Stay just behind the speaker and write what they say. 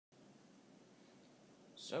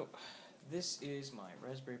So, this is my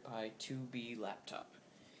Raspberry Pi 2B laptop.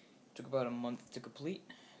 Took about a month to complete.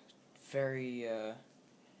 Very,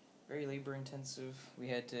 very labor intensive. I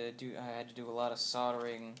had to do a lot of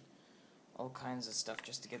soldering, all kinds of stuff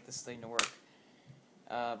just to get this thing to work.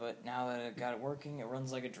 But now that I got it working, it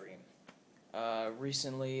runs like a dream.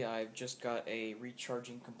 Recently, I've just got a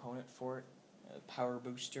recharging component for it, a power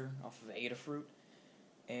booster off of Adafruit,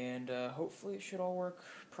 and hopefully it should all work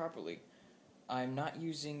properly. I'm not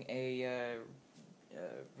using a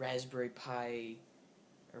Raspberry Pi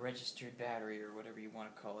registered battery, or whatever you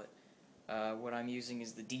want to call it. What I'm using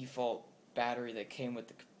is the default battery that came with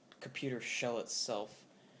the computer shell itself.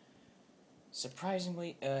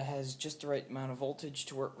 Surprisingly, has just the right amount of voltage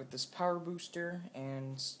to work with this power booster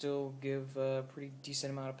and still give a pretty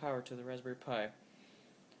decent amount of power to the Raspberry Pi.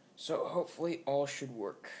 So hopefully all should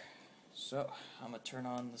work. So I'm going to turn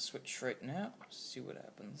on the switch right now, see what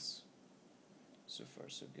happens. So far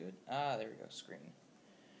so good. Ah, there we go, screen.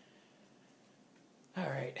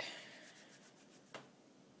 Alright.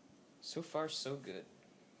 So far so good.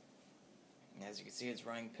 As you can see, it's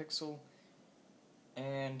running Pixel.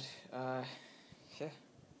 And, yeah.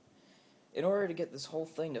 In order to get this whole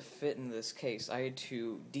thing to fit in this case, I had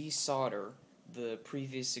to desolder the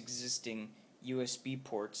previous existing USB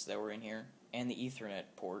ports that were in here, and the Ethernet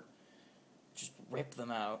port. Just rip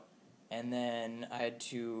them out. And then I had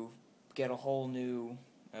to get a whole new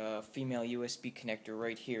female USB connector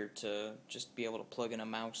right here to just be able to plug in a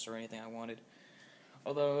mouse or anything I wanted.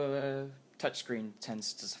 Although touchscreen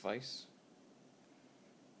tends to suffice.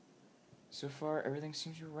 So far, everything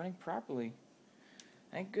seems to be running properly.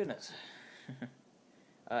 Thank goodness. It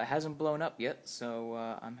hasn't blown up yet,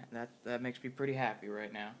 so that makes me pretty happy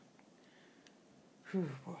right now. Whew,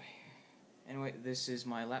 boy. Anyway, this is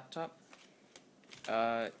my laptop.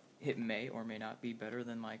 It may or may not be better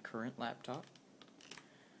than my current laptop.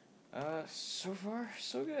 So far,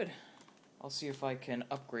 so good. I'll see if I can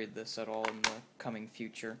upgrade this at all in the coming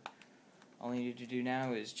future. All I need to do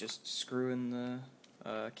now is just screw in the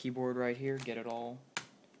keyboard right here, get it all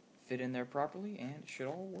fit in there properly, and it should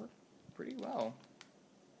all work pretty well.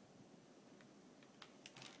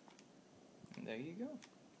 And there you go.